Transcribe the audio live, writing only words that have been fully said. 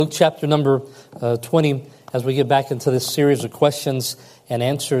Luke chapter number 20, as we get back into this series of questions and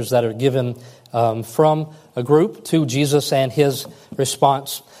answers that are given from a group to Jesus and his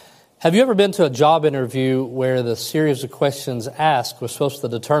response. Have you ever been to a job interview where the series of questions asked was supposed to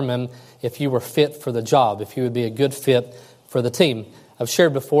determine if you were fit for the job, if you would be a good fit for the team? I've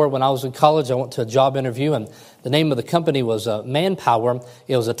shared before, when I was in college, I went to a job interview, and the name of the company was Manpower.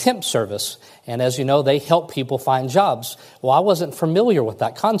 It was a temp service, and as you know, they help people find jobs. Well, I wasn't familiar with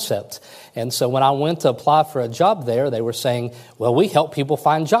that concept, and so when I went to apply for a job there, they were saying, well, we help people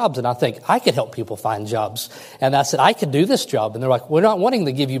find jobs, and I think, I could help people find jobs. And I said, I could do this job, and they're like, we're not wanting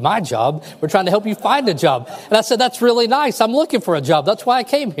to give you my job, we're trying to help you find a job. And I said, that's really nice, I'm looking for a job, that's why I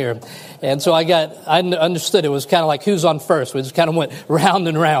came here. And so I understood it was kind of like who's on first. We just kind of went round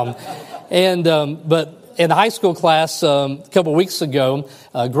and round. And but in a high school class a couple of weeks ago,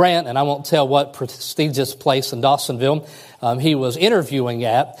 Grant, and I won't tell what prestigious place in Dawsonville he was interviewing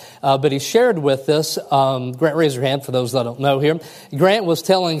at, but he shared with us, Grant, raise your hand for those that don't know here. Grant was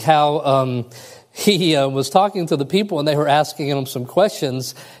telling how he was talking to the people and they were asking him some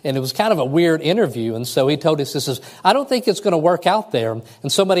questions, and it was kind of a weird interview. And so he told us, he says, I don't think it's going to work out there.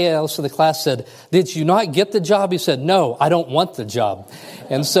 And somebody else in the class said, did you not get the job? He said, no, I don't want the job.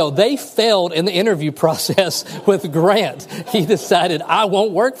 And so they failed in the interview process with Grant. He decided, I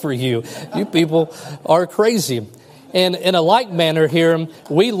won't work for you. You people are crazy. And in a like manner here,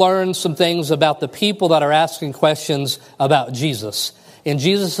 we learn some things about the people that are asking questions about Jesus. In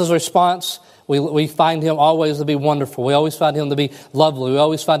Jesus' response, we find him always to be wonderful. We always find him to be lovely. We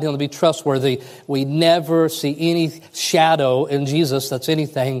always find him to be trustworthy. We never see any shadow in Jesus that's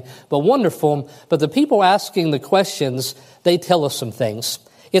anything but wonderful. But the people asking the questions, they tell us some things.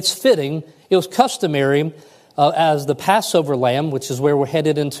 It's fitting. It was customary as the Passover lamb, which is where we're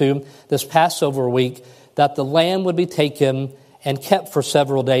headed into this Passover week, that the lamb would be taken and kept for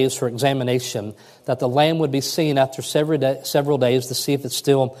several days for examination, that the lamb would be seen after several days to see if it's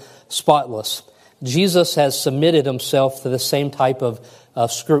still spotless. Jesus has submitted himself to the same type of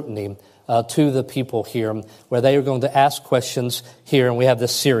scrutiny to the people here, where they are going to ask questions here, and we have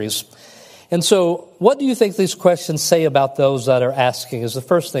this series. And so, what do you think these questions say about those that are asking is the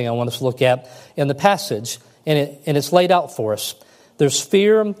first thing I want us to look at in the passage, and it's laid out for us. There's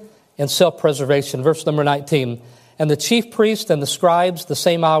fear and self-preservation. Verse number 19, and the chief priest and the scribes the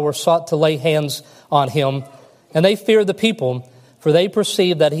same hour sought to lay hands on him, and they feared the people, for they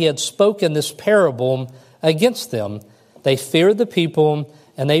perceived that he had spoken this parable against them. They feared the people,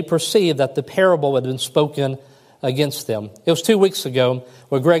 and they perceived that the parable had been spoken against them. It was 2 weeks ago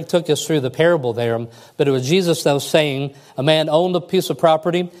where Greg took us through the parable there, but it was Jesus that was saying a man owned a piece of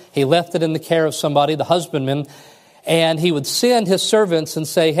property. He left it in the care of somebody, the husbandman, and he would send his servants and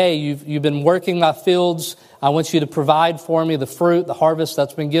say, hey, you've been working my fields. I want you to provide for me the fruit, the harvest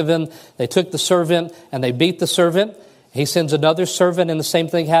that's been given. They took the servant and they beat the servant. He sends another servant and the same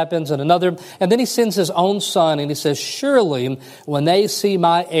thing happens, and another. And then he sends his own son and he says, surely when they see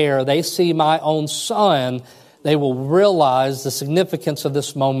my heir, they see my own son, they will realize the significance of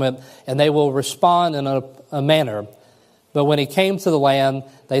this moment and they will respond in a manner. But when he came to the land,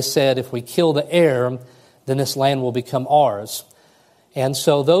 they said, if we kill the heir, then this land will become ours. And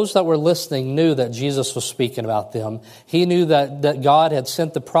so those that were listening knew that Jesus was speaking about them. He knew that God had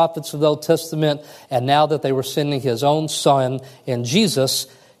sent the prophets of the Old Testament, and now that they were sending his own son in Jesus,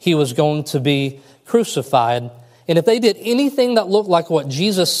 he was going to be crucified. And if they did anything that looked like what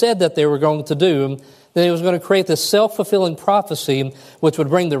Jesus said that they were going to do, then it was going to create this self-fulfilling prophecy which would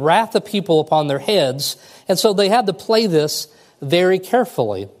bring the wrath of people upon their heads. And so they had to play this very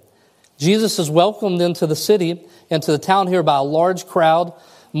carefully. Jesus is welcomed into the city, into the town here by a large crowd,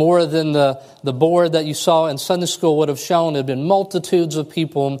 more than the board that you saw in Sunday school would have shown. There had been multitudes of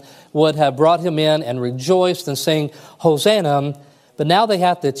people would have brought him in and rejoiced and saying, Hosanna. But now they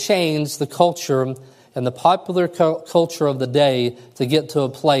have to change the culture and the popular culture of the day to get to a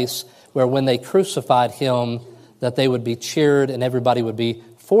place where when they crucified him, that they would be cheered and everybody would be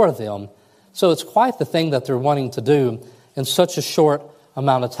for them. So it's quite the thing that they're wanting to do in such a short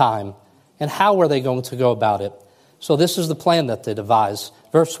amount of time. And how are they going to go about it? So this is the plan that they devised.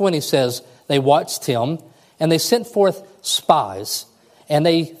 Verse 20 says, they watched him, and they sent forth spies, and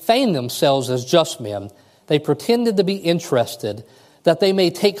they feigned themselves as just men. They pretended to be interested, that they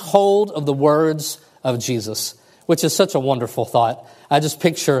may take hold of the words of Jesus, which is such a wonderful thought. I just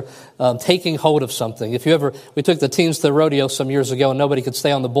picture taking hold of something. We took the teams to the rodeo some years ago, and nobody could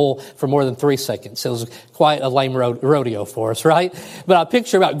stay on the bull for more than 3 seconds. It was quite a lame rodeo for us, right? But I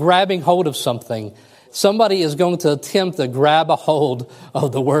picture about grabbing hold of something. Somebody is going to attempt to grab a hold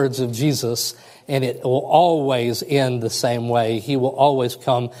of the words of Jesus. and it will always end the same way. He will always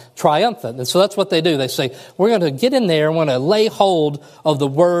come triumphant. And so that's what they do. They say, we're going to get in there and we're going to lay hold of the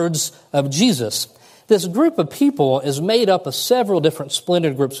words of Jesus. This group of people is made up of several different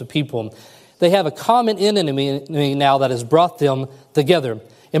splendid groups of people. They have a common enemy now that has brought them together.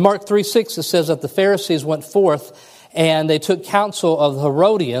 In Mark 3:6, it says that the Pharisees went forth and they took counsel of the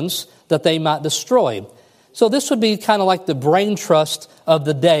Herodians that they might destroy. So this would be kind of like the brain trust of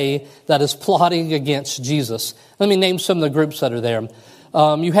the day that is plotting against Jesus. Let me name some of the groups that are there.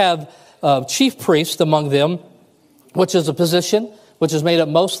 You have chief priest among them, which is a position which is made up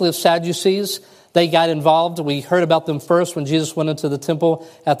mostly of Sadducees. They got involved. We heard about them first when Jesus went into the temple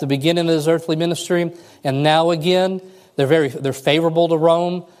at the beginning of his earthly ministry. And now again, they're favorable to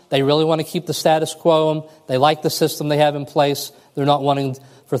Rome. They really want to keep the status quo. They like the system they have in place. They're not wanting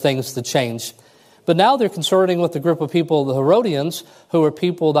for things to change. But now they're consorting with a group of people, the Herodians, who are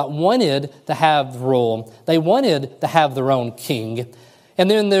people that wanted to have rule. They wanted to have their own king. And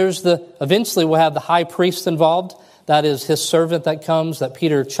then eventually we'll have the high priest involved. That is his servant that comes, that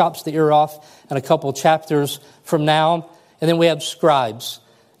Peter chops the ear off in a couple chapters from now. And then we have scribes.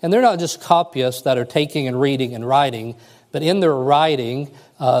 And they're not just copyists that are taking and reading and writing, but in their writing,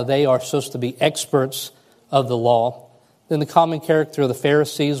 they are supposed to be experts of the law. Then the common character of the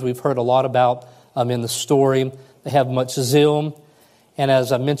Pharisees, we've heard a lot about in the story. They have much zeal. And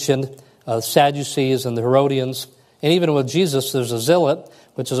as I mentioned, Sadducees and the Herodians. And even with Jesus, there's a zealot,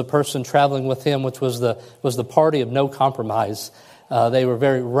 which is a person traveling with him, which was the party of no compromise. They were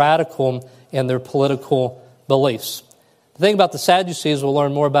very radical in their political beliefs. The thing about the Sadducees we'll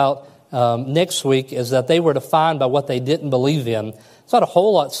learn more about next week is that they were defined by what they didn't believe in. It's not a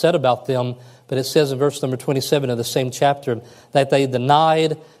whole lot said about them, but it says in verse number 27 of the same chapter that they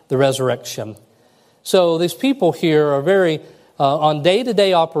denied the resurrection. So these people here are very, on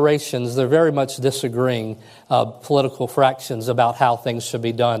day-to-day operations, they're very much disagreeing political fractions about how things should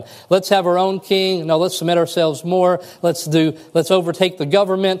be done. Let's have our own king. No, let's submit ourselves more. Let's overtake the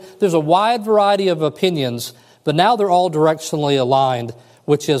government. There's a wide variety of opinions, but now they're all directionally aligned,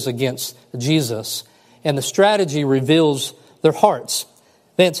 which is against Jesus. And the strategy reveals their hearts.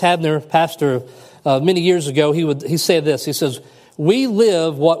 Vance Havner, pastor, many years ago, he said this. He says, "We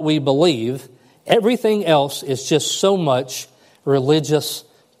live what we believe. Everything else is just so much religious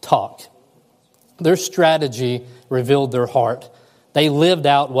talk." Their strategy revealed their heart. They lived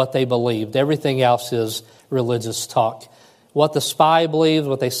out what they believed. Everything else is religious talk. What the spy believed,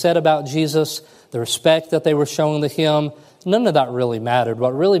 what they said about Jesus, the respect that they were showing to him, none of that really mattered.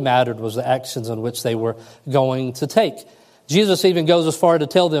 What really mattered was the actions in which they were going to take. Jesus even goes as far to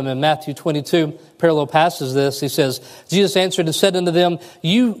tell them in Matthew 22, parallel passages this. He says, Jesus answered and said unto them,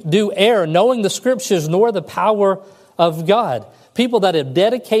 "You do err, knowing the Scriptures, nor the power of God." People that have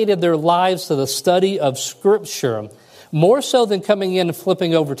dedicated their lives to the study of Scripture, more so than coming in and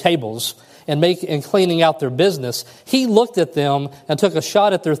flipping over tables and cleaning out their business. He looked at them and took a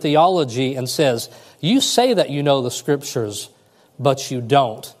shot at their theology and says, "You say that you know the Scriptures, but you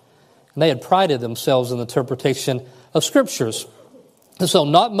don't." And they had prided themselves in the interpretation of Scriptures. And so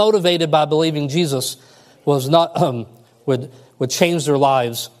not motivated by believing Jesus was not would change their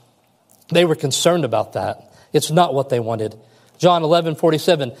lives. They were concerned about that. It's not what they wanted. John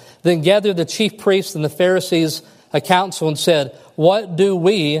 11:47, then gathered the chief priests and the Pharisees a council and said, "What do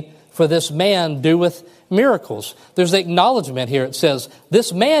we, for this man doeth miracles?" There's the acknowledgement here. It says,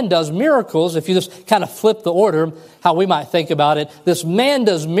 this man does miracles. If you just kind of flip the order, how we might think about it, this man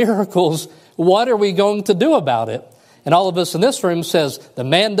does miracles. What are we going to do about it? And all of us in this room says, the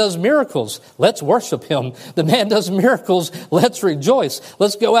man does miracles. Let's worship him. The man does miracles. Let's rejoice.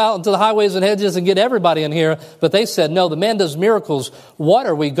 Let's go out into the highways and hedges and get everybody in here. But they said, no, the man does miracles. What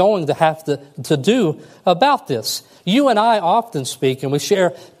are we going to have to do about this? You and I often speak and we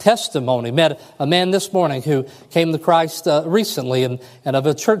share testimony. Met a man this morning who came to Christ recently and of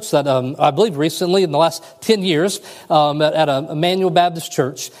a church that I believe recently in the last 10 years at a Emmanuel Baptist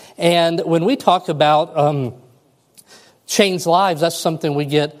church. And when we talk about change lives, that's something we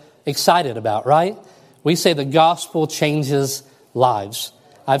get excited about, right? We say the gospel changes lives.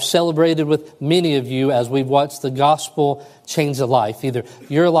 I've celebrated with many of you as we've watched the gospel change a life, either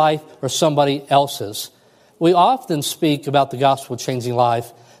your life or somebody else's. We often speak about the gospel changing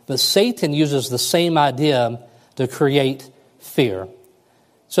life, but Satan uses the same idea to create fear.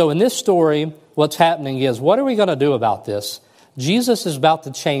 So in this story, what's happening is, what are we going to do about this? Jesus is about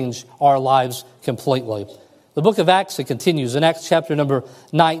to change our lives completely. The book of Acts, it continues in Acts chapter number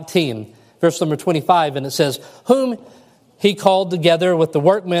 19, verse number 25, and it says, whom he called together with the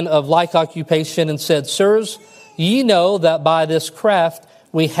workmen of like occupation and said, Sirs, ye know that by this craft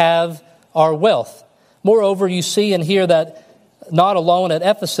we have our wealth. Moreover, you see and hear that not alone at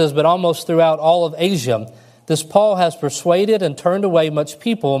Ephesus, but almost throughout all of Asia, this Paul has persuaded and turned away much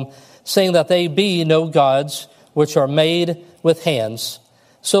people, saying that they be no gods which are made with hands,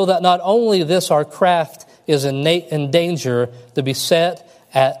 so that not only this our craft is in danger to be set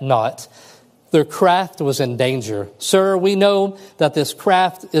at naught. Their craft was in danger. Sir, we know that this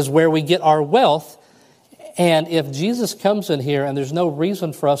craft is where we get our wealth, and if Jesus comes in here and there's no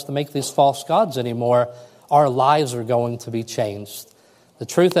reason for us to make these false gods anymore, our lives are going to be changed. The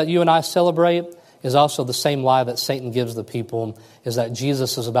truth that you and I celebrate is also the same lie that Satan gives the people, is that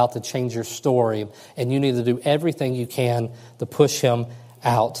Jesus is about to change your story, and you need to do everything you can to push him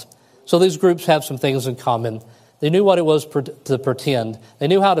out. So these groups have some things in common. They knew what it was to pretend. They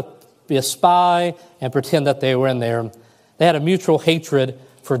knew how to be a spy and pretend that they were in there. They had a mutual hatred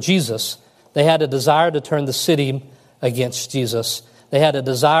for Jesus. They had a desire to turn the city against Jesus. They had a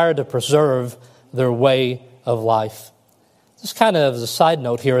desire to preserve their way of life. Just kind of as a side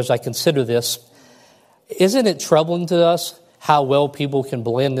note here as I consider this, isn't it troubling to us how well people can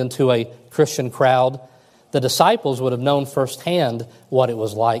blend into a Christian crowd? The disciples would have known firsthand what it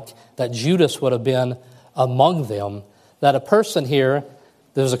was like, that Judas would have been among them, that a person here,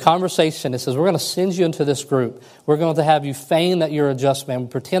 there's a conversation that says, we're going to send you into this group. We're going to have you feign that you're a just man,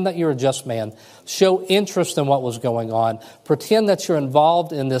 pretend that you're a just man, show interest in what was going on, pretend that you're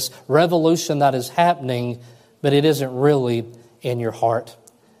involved in this revolution that is happening, but it isn't really in your heart.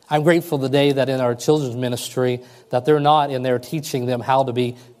 I'm grateful today that in our children's ministry that they're not in there teaching them how to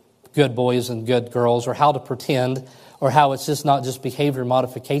be good boys and good girls or how to pretend or how it's just not just behavior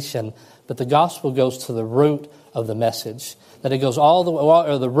modification, but the gospel goes to the root of the message. That it goes all the way,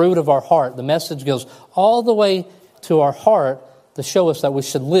 or the root of our heart. The message goes all the way to our heart to show us that we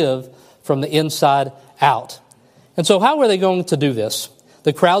should live from the inside out. And so how were they going to do this?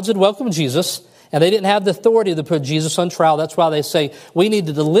 The crowds had welcomed Jesus, and they didn't have the authority to put Jesus on trial. That's why they say, we need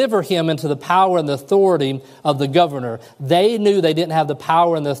to deliver him into the power and the authority of the governor. They knew they didn't have the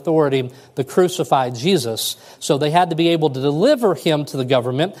power and the authority to crucify Jesus. So they had to be able to deliver him to the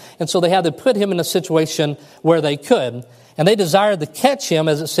government. And so they had to put him in a situation where they could. And they desired to catch him,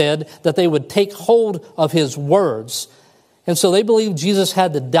 as it said, that they would take hold of his words. And so they believed Jesus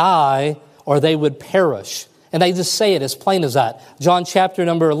had to die or they would perish. And they just say it as plain as that. John chapter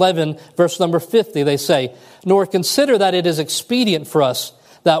number 11, verse number 50, they say, nor consider that it is expedient for us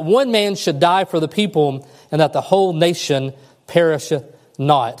that one man should die for the people and that the whole nation perisheth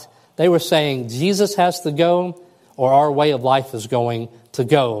not. They were saying Jesus has to go or our way of life is going to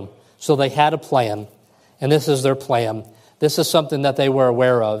go. So they had a plan, and this is their plan. This is something that they were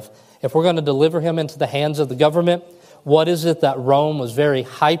aware of. If we're going to deliver him into the hands of the government, what is it that Rome was very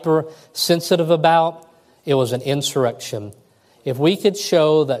hypersensitive about? It was an insurrection. If we could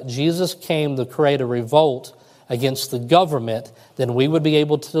show that Jesus came to create a revolt against the government, then we would be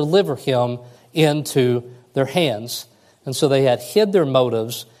able to deliver him into their hands. And so they had hid their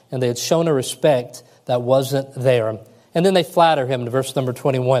motives, and they had shown a respect that wasn't there. And then they flatter him in verse number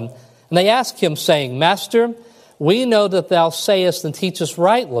 21. And they ask him, saying, Master, we know that thou sayest and teachest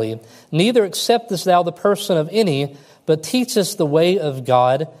rightly, neither acceptest thou the person of any, but teachest the way of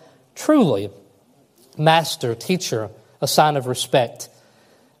God truly. Master, teacher, a sign of respect.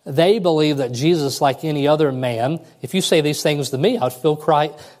 They believe that Jesus, like any other man, if you say these things to me, I'd feel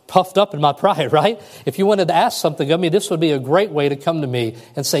quite puffed up in my pride, right? If you wanted to ask something of me, this would be a great way to come to me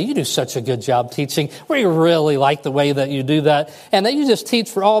and say, you do such a good job teaching. We really like the way that you do that. And that you just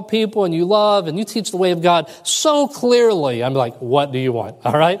teach for all people and you love and you teach the way of God so clearly. I'm like, what do you want?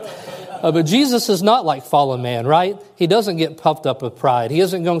 All right? But Jesus is not like fallen man, right? He doesn't get puffed up with pride. He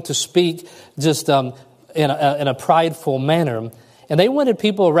isn't going to speak just in a prideful manner. And they wanted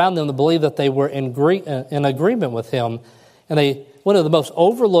people around them to believe that they were in agreement with him. And one of the most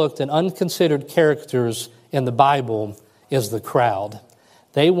overlooked and unconsidered characters in the Bible is the crowd.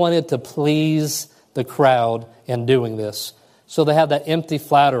 They wanted to please the crowd in doing this. So they have that empty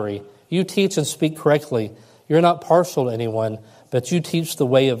flattery. You teach and speak correctly. You're not partial to anyone, but you teach the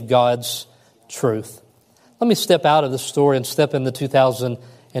way of God's truth. Let me step out of the story and step into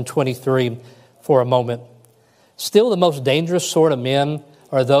 2023 for a moment. Still, the most dangerous sort of men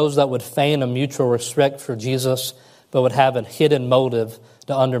are those that would feign a mutual respect for Jesus, but would have a hidden motive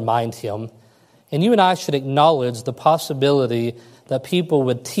to undermine him. And you and I should acknowledge the possibility that people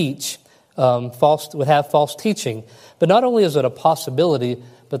would have false teaching. But not only is it a possibility,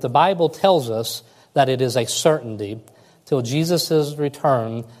 but the Bible tells us that it is a certainty till Jesus'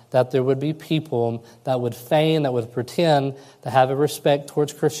 return, that there would be people that would feign, that would pretend to have a respect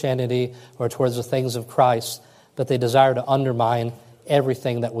towards Christianity or towards the things of Christ, but they desire to undermine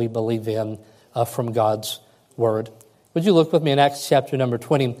everything that we believe in from God's Word. Would you look with me in Acts chapter number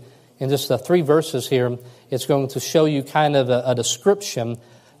 20? In just the 3 verses here, it's going to show you kind of a description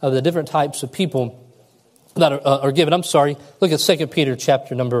of the different types of people that are given. Look at 2 Peter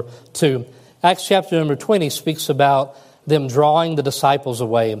chapter number 2. Acts chapter number 20 speaks about them drawing the disciples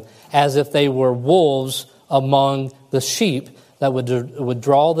away as if they were wolves among the sheep that would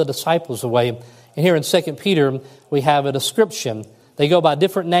draw the disciples away. And here in 2 Peter, we have a description. They go by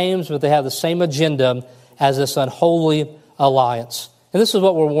different names, but they have the same agenda as this unholy alliance. And this is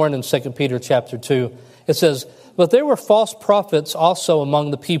what we're warned in 2 Peter chapter 2. It says, "But there were false prophets also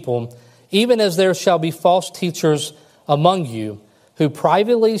among the people, even as there shall be false teachers among you, who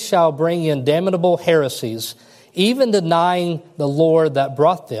privately shall bring in damnable heresies, even denying the Lord that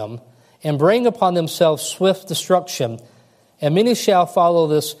brought them, and bring upon themselves swift destruction. And many shall follow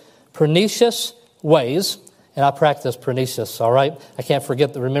this pernicious ways." And I practice pernicious, all right? I can't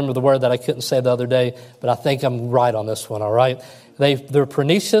remember the word that I couldn't say the other day, but I think I'm right on this one, all right? They're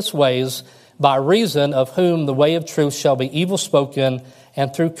pernicious ways, by reason of whom the way of truth shall be evil spoken,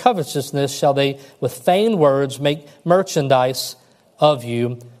 and through covetousness shall they with feigned words make merchandise of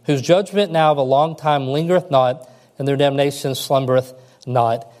you, whose judgment now of a long time lingereth not, and their damnation slumbereth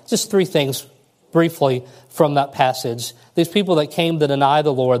not. Just 3 things briefly from that passage. These people that came to deny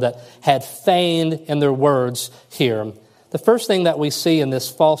the Lord, that had feigned in their words here. The first thing that we see in this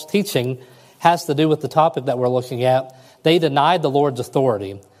false teaching has to do with the topic that we're looking at. They denied the Lord's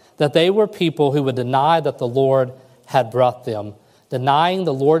authority, that they were people who would deny that the Lord had brought them. Denying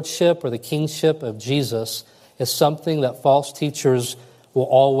the lordship or the kingship of Jesus is something that false teachers will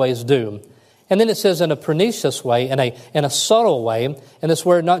always do. And then it says in a pernicious way, in a subtle way, and this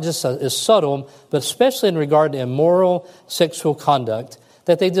word not just is subtle, but especially in regard to immoral sexual conduct,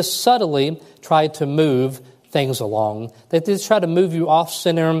 that they just subtly try to move things along. That they just try to move you off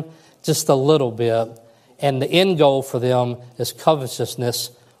center just a little bit. And the end goal for them is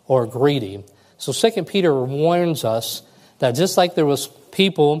covetousness or greedy. So 2 Peter warns us that just like there was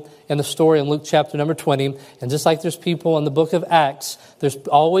people in the story in Luke chapter number 20, and just like there's people in the book of Acts, there's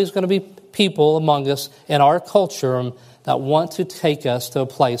always going to be people among us in our culture that want to take us to a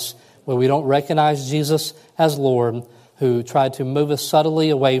place where we don't recognize Jesus as Lord, who try to move us subtly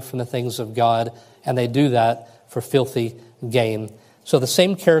away from the things of God, and they do that for filthy gain. So the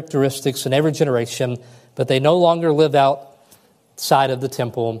same characteristics in every generation, but they no longer live outside of the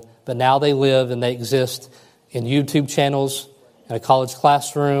temple, but now they live and they exist in YouTube channels, in a college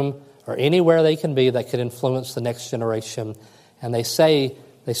classroom, or anywhere they can be that could influence the next generation. And they say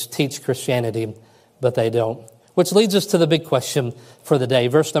they teach Christianity, but they don't. Which leads us to the big question for the day,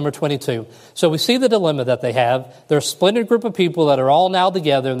 verse number 22. So we see the dilemma that they have. They're a splendid group of people that are all now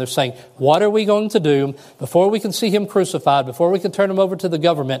together, and they're saying, what are we going to do before we can see him crucified, before we can turn him over to the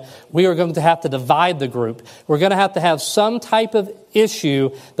government? We are going to have to divide the group. We're going to have some type of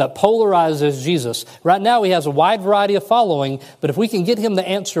issue that polarizes Jesus. Right now he has a wide variety of following, but if we can get him to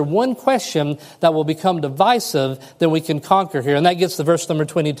answer one question that will become divisive, then we can conquer here. And that gets to verse number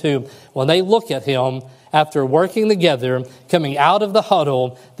 22. When they look at him, after working together, coming out of the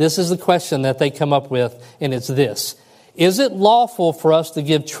huddle, this is the question that they come up with, and it's this. Is it lawful for us to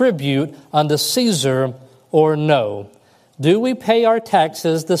give tribute unto Caesar or no? Do we pay our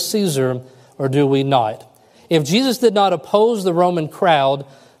taxes to Caesar or do we not? If Jesus did not oppose the Roman crowd,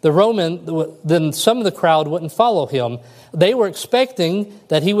 then some of the crowd wouldn't follow him. They were expecting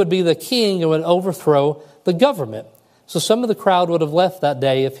that he would be the king and would overthrow the government. So some of the crowd would have left that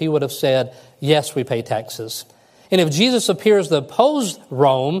day if he would have said, yes, we pay taxes. And if Jesus appears to oppose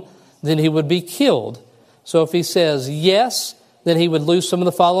Rome, then he would be killed. So if he says yes, then he would lose some of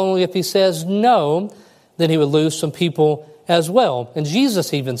the following. If he says no, then he would lose some people as well. And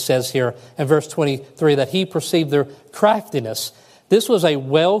Jesus even says here in verse 23 that he perceived their craftiness. This was a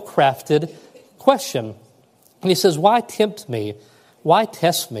well-crafted question. And he says, why tempt me? Why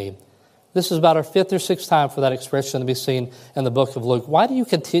test me? This is about our 5th or 6th time for that expression to be seen in the book of Luke. Why do you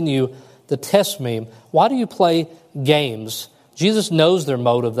continue to test me? Why do you play games? Jesus knows their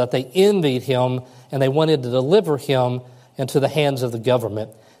motive, that they envied him and they wanted to deliver him into the hands of the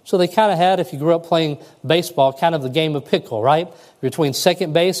government. So they kind of had, if you grew up playing baseball, kind of the game of pickle, right? You're between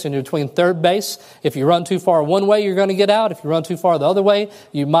second base and you're between third base. If you run too far one way, you're going to get out. If you run too far the other way,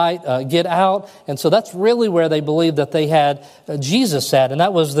 you might get out. And so that's really where they believed that they had Jesus at, and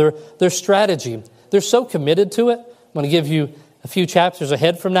that was their strategy. They're so committed to it. I'm going to give you a few chapters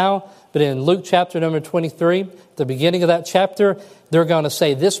ahead from now, but in Luke chapter number 23, the beginning of that chapter, they're going to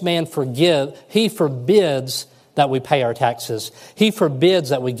say, this man he forbids that we pay our taxes. He forbids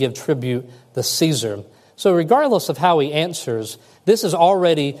that we give tribute to Caesar. So regardless of how he answers, this is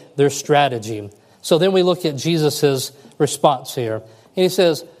already their strategy. So then we look at Jesus' response here. And he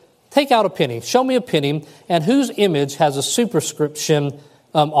says, take out a penny. Show me a penny. And whose image has a superscription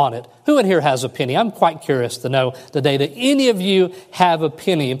on it? Who in here has a penny? I'm quite curious to know today. Do any of you have a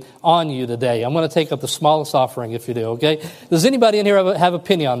penny on you today? I'm going to take up the smallest offering if you do, okay? Does anybody in here have a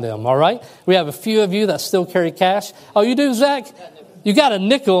penny on them, all right? We have a few of you that still carry cash. Oh, you do, Zach? You got a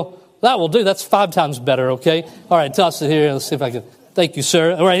nickel. That will do. That's 5 times better, okay? All right, toss it here. Let's see if I can. Thank you,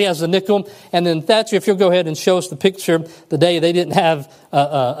 sir. All right, he has a nickel. And then Thatcher, if you'll go ahead and show us the picture, the day they didn't have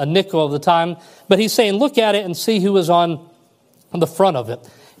a nickel of the time. But he's saying, look at it and see who is on the front of it.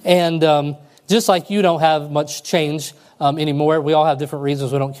 And just like you don't have much change anymore, we all have different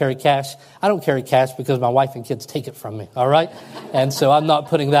reasons we don't carry cash. I don't carry cash because my wife and kids take it from me, all right? And so I'm not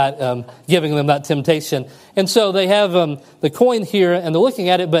putting that, giving them that temptation. And so they have the coin here, and they're looking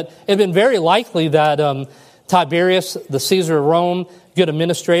at it, but it had been very likely that Tiberius, the Caesar of Rome, good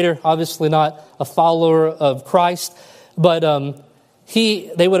administrator, obviously not a follower of Christ, but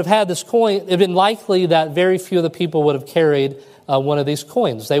they would have had this coin. It had been likely that very few of the people would have carried one of these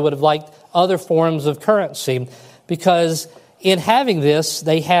coins. They would have liked other forms of currency because in having this,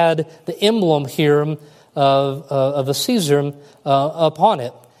 they had the emblem here of a Caesar upon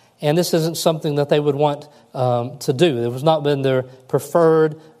it. And this isn't something that they would want to do. It was not been their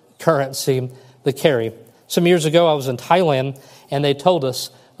preferred currency to carry. Some years ago, I was in Thailand, and they told us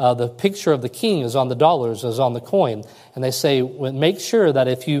the picture of the king is on the dollars, is on the coin. And they say, well, make sure that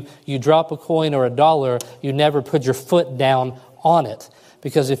if you drop a coin or a dollar, you never put your foot down on it.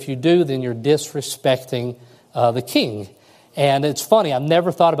 Because if you do, then you're disrespecting the king. And it's funny, I've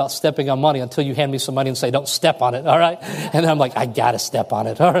never thought about stepping on money until you hand me some money and say, don't step on it, all right? And I'm like, I got to step on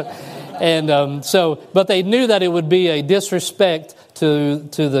it, all right? And but they knew that it would be a disrespect to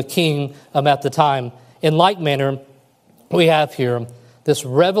the king at the time. In like manner, we have here this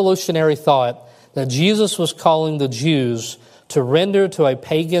revolutionary thought that Jesus was calling the Jews to render to a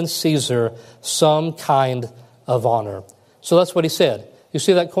pagan Caesar some kind of honor. So that's what he said. You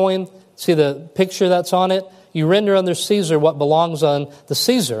see that coin? See the picture that's on it? You render under Caesar what belongs on the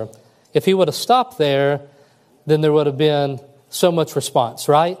Caesar. If he would have stopped there, then there would have been so much response,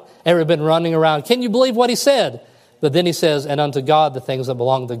 right? Everybody been running around. Can you believe what he said? But then he says, and unto God the things that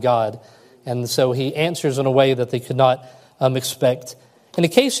belong to God. And so he answers in a way that they could not expect. And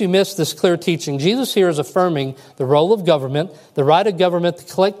in case you missed this clear teaching, Jesus here is affirming the role of government, the right of government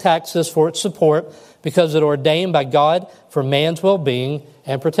to collect taxes for its support because it ordained by God for man's well-being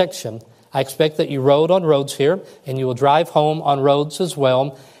and protection. I expect that you rode on roads here, and you will drive home on roads as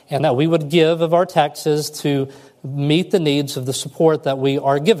well, and that we would give of our taxes to meet the needs of the support that we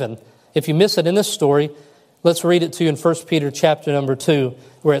are given. If you miss it in this story, let's read it to you in 1 Peter chapter number 2,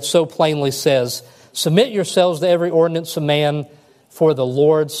 where it so plainly says, submit yourselves to every ordinance of man for the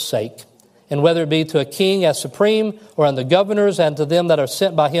Lord's sake, and whether it be to a king as supreme, or unto governors, and to them that are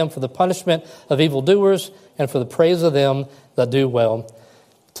sent by him for the punishment of evildoers, and for the praise of them that do well.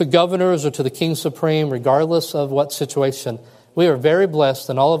 To governors or to the king supreme, regardless of what situation, we are very blessed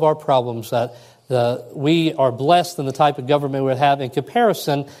in all of our problems that we are blessed in the type of government we have in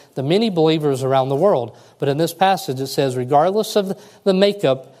comparison to many believers around the world. But in this passage it says, regardless of the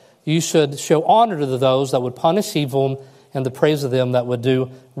makeup, you should show honor to those that would punish evil and the praise of them that would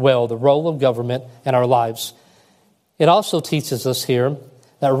do well, the role of government in our lives. It also teaches us here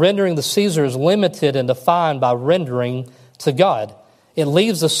that rendering to Caesar is limited and defined by rendering to God. It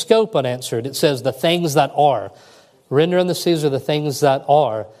leaves the scope unanswered. It says the things that are. Render unto Caesar the things that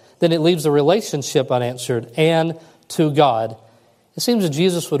are. Then it leaves the relationship unanswered and to God. It seems that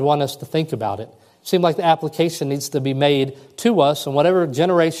Jesus would want us to think about it. It seems like the application needs to be made to us in whatever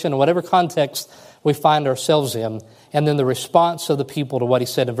generation and whatever context we find ourselves in. And then the response of the people to what he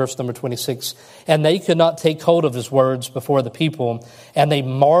said in verse number 26. And they could not take hold of his words before the people, and they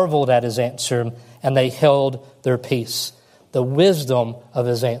marveled at his answer, and they held their peace. The wisdom of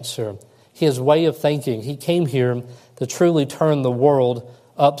his answer, his way of thinking. He came here to truly turn the world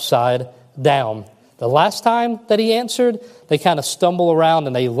upside down. The last time that he answered, they kind of stumbled around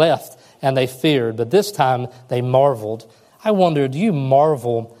and they left and they feared. But this time they marveled. I wonder, do you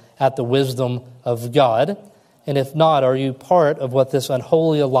marvel at the wisdom of God? And if not, are you part of what this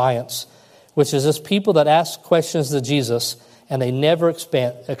unholy alliance, which is this people that ask questions to Jesus and they never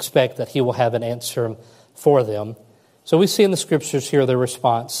expect that he will have an answer for them? So we see in the scriptures here their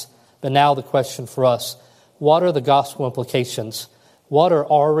response. But now the question for us, what are the gospel implications? What are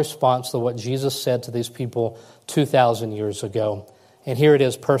our response to what Jesus said to these people 2,000 years ago? And here it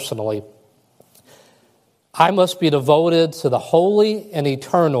is personally. I must be devoted to the holy and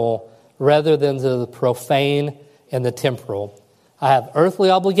eternal rather than to the profane and the temporal. I have earthly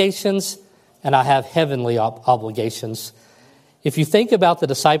obligations and I have heavenly obligations. If you think about the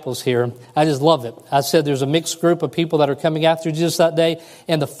disciples here, I just love it. I said there's a mixed group of people that are coming after Jesus that day.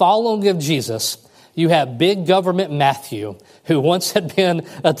 In the following of Jesus, you have big government Matthew, who once had been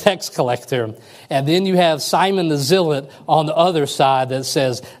a tax collector. And then you have Simon the Zealot on the other side that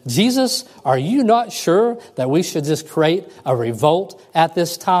says, Jesus, are you not sure that we should just create a revolt at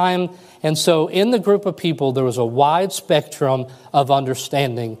this time? And so in the group of people, there was a wide spectrum of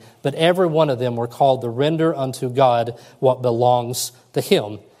understanding, but every one of them were called to render unto God what belongs to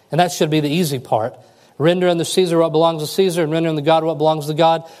him. And that should be the easy part. Render unto Caesar what belongs to Caesar, and render unto God what belongs to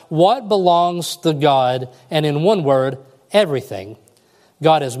God. What belongs to God? And in one word, everything.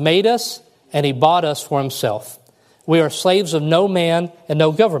 God has made us, and he bought us for himself. We are slaves of no man and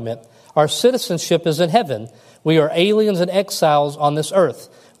no government. Our citizenship is in heaven. We are aliens and exiles on this earth.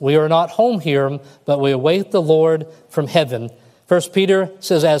 We are not home here, but we await the Lord from heaven. 1 Peter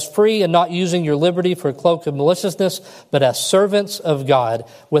says, as free and not using your liberty for a cloak of maliciousness, but as servants of God.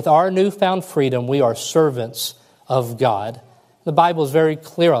 With our newfound freedom, we are servants of God. The Bible is very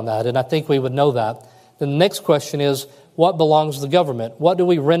clear on that, and I think we would know that. The next question is, what belongs to the government? What do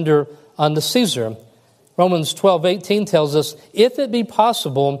we render unto Caesar? Romans 12:18 tells us, if it be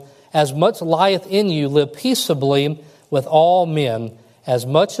possible, as much lieth in you, live peaceably with all men. As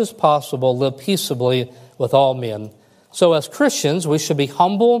much as possible, live peaceably with all men. So as Christians, we should be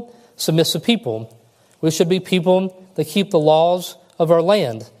humble, submissive people. We should be people that keep the laws of our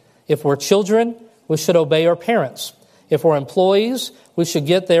land. If we're children, we should obey our parents. If we're employees, we should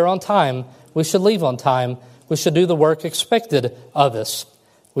get there on time. We should leave on time. We should do the work expected of us.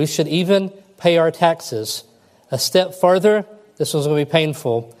 We should even pay our taxes. A step further, this one's going to be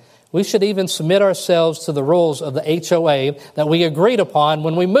painful. We should even submit ourselves to the rules of the HOA that we agreed upon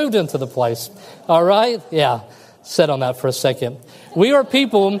when we moved into the place. All right? Yeah. Sit on that for a second. We are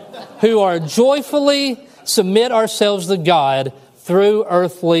people who are joyfully submit ourselves to God through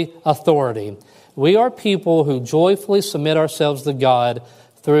earthly authority. We are people who joyfully submit ourselves to God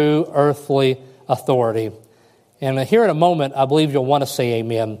through earthly authority. And here in a moment, I believe you'll want to say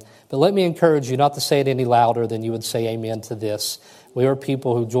amen. But let me encourage you not to say it any louder than you would say amen to this. We are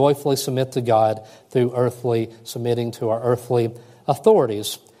people who joyfully submit to God through submitting to our earthly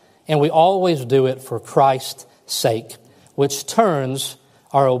authorities. And we always do it for Christ's sake, which turns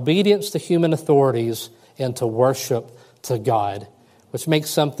our obedience to human authorities into worship to God, which makes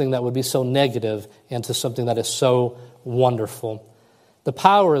something that would be so negative into something that is so wonderful. The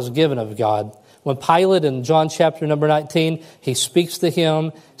power is given of God. When Pilate in John chapter number 19, he speaks to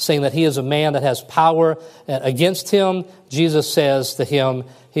him, saying that he is a man that has power against him. Jesus says to him,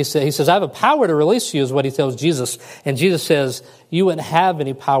 he says, I have a power to release you, is what he tells Jesus. And Jesus says, you wouldn't have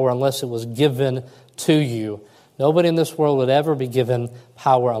any power unless it was given to you. Nobody in this world would ever be given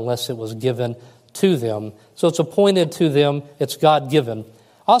power unless it was given to them. So it's appointed to them. It's God-given.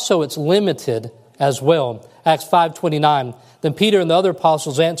 Also, it's limited as well. Acts 5:29. Then Peter and the other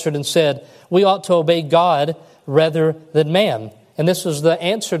apostles answered and said, we ought to obey God rather than man. And this was the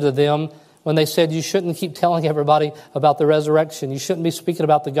answer to them when they said, you shouldn't keep telling everybody about the resurrection. You shouldn't be speaking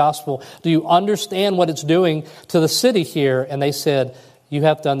about the gospel. Do you understand what it's doing to the city here? And they said, you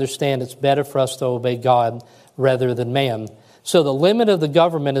have to understand it's better for us to obey God rather than man. So the limit of the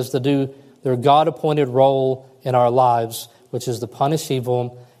government is to do their God-appointed role in our lives, which is to punish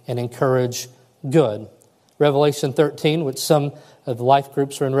evil and encourage good. Revelation 13, which some of the life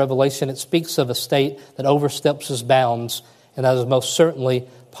groups are in Revelation, it speaks of a state that oversteps its bounds, and that is most certainly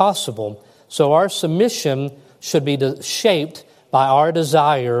possible. So our submission should be shaped by our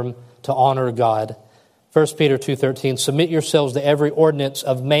desire to honor God. 1 Peter 2:13, submit yourselves to every ordinance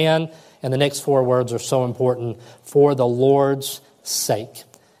of man, and the next four words are so important, for the Lord's sake.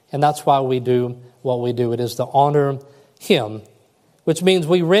 And that's why we do what we do. It is to honor him, which means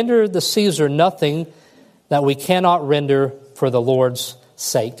we render the Caesar nothing that we cannot render for the Lord's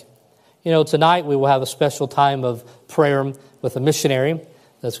sake. You know, tonight we will have a special time of prayer with a missionary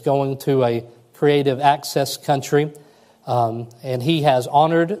that's going to a creative access country. And he has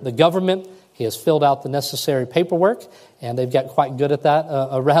honored the government. He has filled out the necessary paperwork, and they've got quite good at that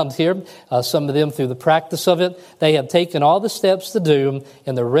around here. Some of them through the practice of it. They have taken all the steps to do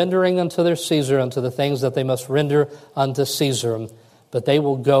in the rendering unto their Caesar, unto the things that they must render unto Caesar. But they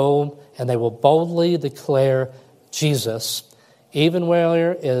will go and they will boldly declare Jesus, even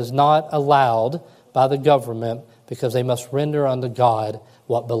where it is not allowed by the government, because they must render unto God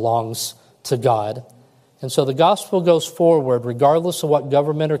what belongs to God. And so the gospel goes forward regardless of what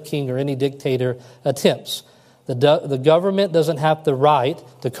government or king or any dictator attempts. The government doesn't have the right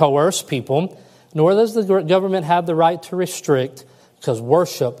to coerce people, nor does the government have the right to restrict, because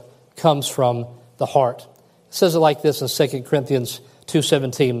worship comes from the heart. It says it like this in 2 Corinthians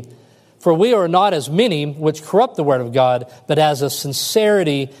 2:17. For we are not as many which corrupt the word of God, but as of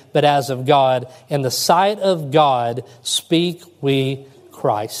sincerity, but as of God. In the sight of God speak we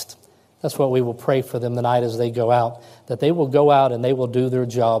Christ. That's what we will pray for them tonight as they go out. That they will go out and they will do their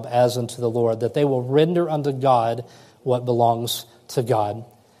job as unto the Lord. That they will render unto God what belongs to God.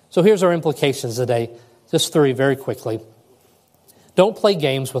 So here's our implications today. Just three very quickly. Don't play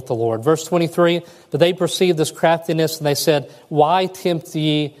games with the Lord. Verse 23, but they perceived this craftiness and they said, why tempt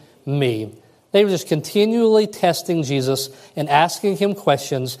ye me? They were just continually testing Jesus and asking him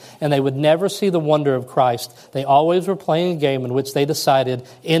questions, and they would never see the wonder of Christ. They always were playing a game in which they decided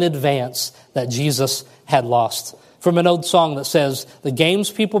in advance that Jesus had lost. From an old song that says, the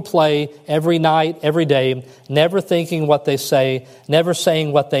games people play every night, every day, never thinking what they say, never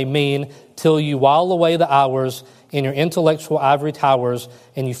saying what they mean, till you while away the hours in your intellectual ivory towers,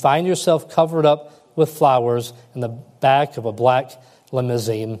 and you find yourself covered up with flowers in the back of a black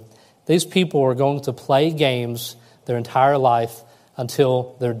limousine. These people are going to play games their entire life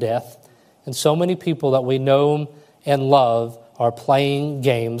until their death. And so many people that we know and love are playing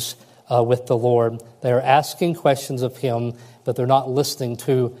games with the Lord. They are asking questions of him, but they're not listening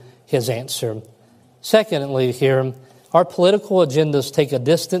to his answer. Secondly, here, our political agendas take a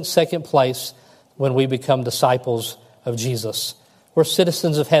distant second place when we become disciples of Jesus. We're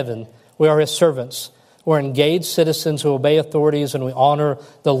citizens of heaven. We are his servants. We're engaged citizens who obey authorities and we honor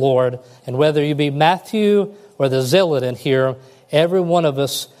the Lord. And whether you be Matthew or the zealot in here, every one of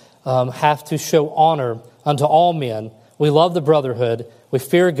us have to show honor unto all men. We love the brotherhood, we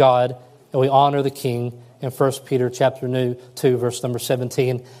fear God, and we honor the King in 1 Peter chapter 2, verse number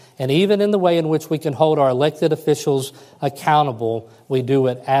 17. And even in the way in which we can hold our elected officials accountable, we do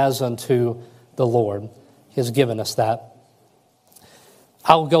it as unto the Lord. He has given us that.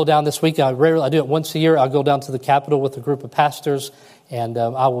 I will go down this week. I do it once a year. I'll go down to the Capitol with a group of pastors, and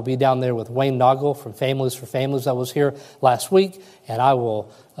I will be down there with Wayne Noggle from Families for Families. I was here last week, and I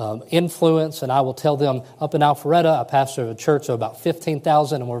will influence, and I will tell them up in Alpharetta, I pastor a church of about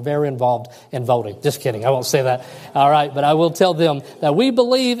 15,000, and we're very involved in voting. Just kidding. I won't say that. All right, but I will tell them that we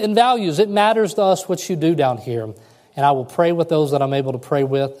believe in values. It matters to us what you do down here. And I will pray with those that I'm able to pray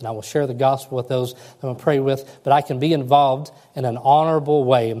with, and I will share the gospel with those that I'm going to pray with. But I can be involved in an honorable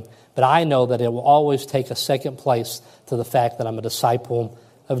way. But I know that it will always take a second place to the fact that I'm a disciple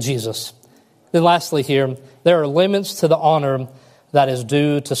of Jesus. Then lastly here, there are limits to the honor that is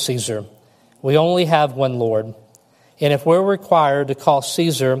due to Caesar. We only have one Lord. And if we're required to call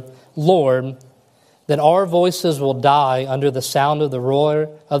Caesar Lord, then our voices will die under the sound of the roar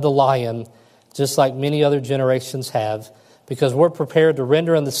of the lion, just like many other generations have, because we're prepared to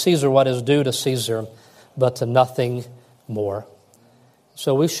render unto Caesar what is due to Caesar, but to nothing more.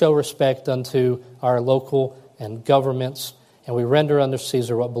 So we show respect unto our local and governments, and we render unto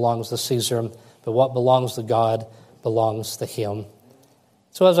Caesar what belongs to Caesar, but what belongs to God belongs to him.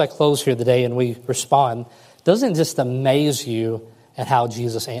 So as I close here today and we respond, doesn't it just amaze you at how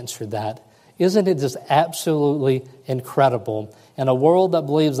Jesus answered that? Isn't it just absolutely incredible? In a world that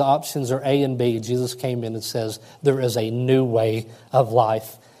believes the options are A and B, Jesus came in and says, there is a new way of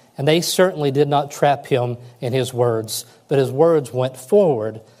life. And they certainly did not trap him in his words, but his words went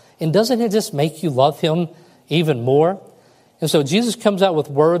forward. And doesn't it just make you love him even more? And so Jesus comes out with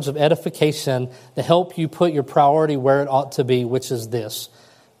words of edification to help you put your priority where it ought to be, which is this: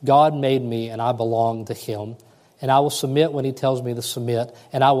 God made me and I belong to him. And I will submit when he tells me to submit.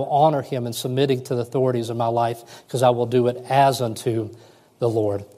 And I will honor him in submitting to the authorities of my life, because I will do it as unto the Lord.